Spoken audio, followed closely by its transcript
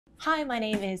Hi, my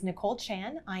name is Nicole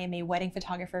Chan. I am a wedding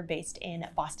photographer based in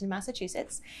Boston,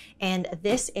 Massachusetts, and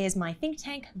this is my Think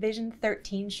Tank Vision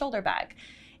 13 shoulder bag.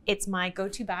 It's my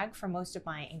go-to bag for most of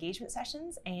my engagement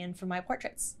sessions and for my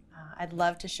portraits. I'd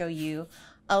love to show you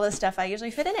all the stuff I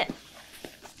usually fit in it.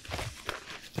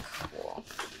 Cool.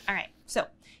 All right, so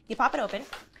you pop it open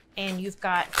and you've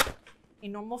got a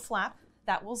normal flap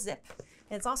that will zip.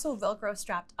 And it's also Velcro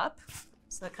strapped up,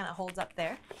 so it kind of holds up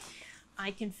there. I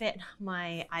can fit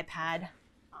my iPad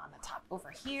on the top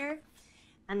over here.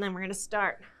 And then we're gonna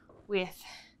start with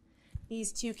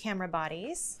these two camera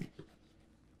bodies.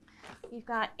 You've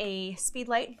got a speed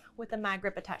light with a mag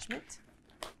grip attachment.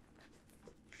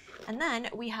 And then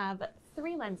we have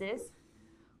three lenses.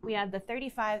 We have the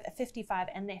 35, 55,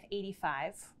 and the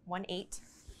 85, 1/8.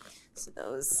 So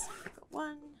those go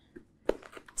 1,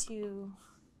 2,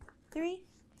 3.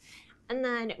 And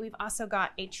then we've also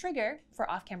got a trigger for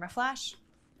off-camera flash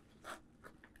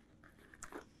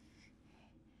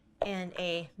and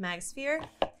a mag sphere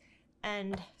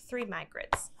and 3 mag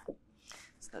grids.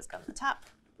 So those go on the top.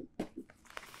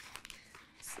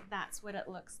 So that's what it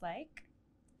looks like.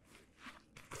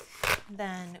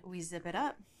 Then we zip it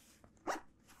up.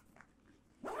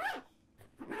 And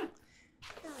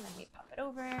then we pop it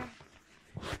over,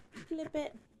 flip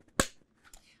it.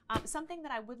 Something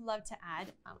that I would love to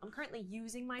add, I'm currently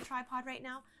using my tripod right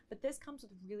now, but this comes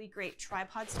with really great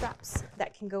tripod straps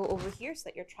that can go over here so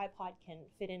that your tripod can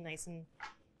fit in nice and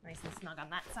snug on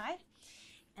that side.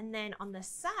 And then on the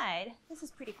side, this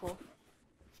is pretty cool.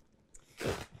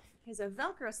 Here's a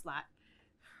Velcro slot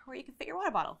where you can fit your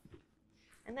water bottle.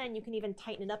 And then you can even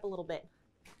tighten it up a little bit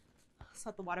so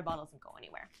that the water bottle doesn't go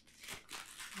anywhere.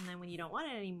 And then when you don't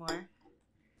want it anymore,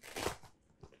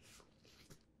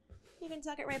 you can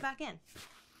tuck it right back in.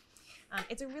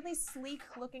 It's a really sleek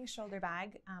looking shoulder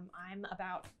bag. I'm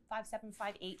about 5'7",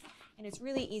 5'8", and it's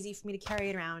really easy for me to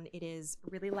carry it around. It is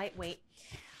really lightweight.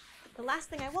 The last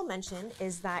thing I will mention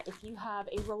is that if you have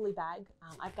a rolly bag,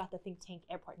 I've got the Think Tank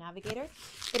Airport Navigator.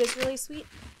 It is really sweet.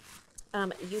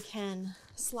 You can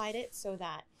slide it so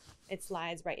that it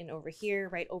slides right in over here,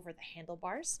 right over the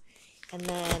handlebars. And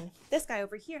then this guy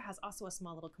over here has also a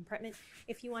small little compartment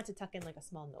if you want to tuck in like a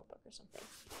small notebook or something.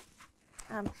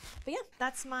 But yeah,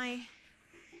 that's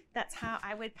how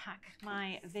I would pack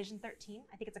my Vision 13.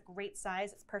 I think it's a great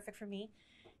size. It's perfect for me.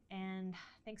 And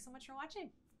thanks so much for watching.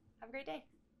 Have a great day.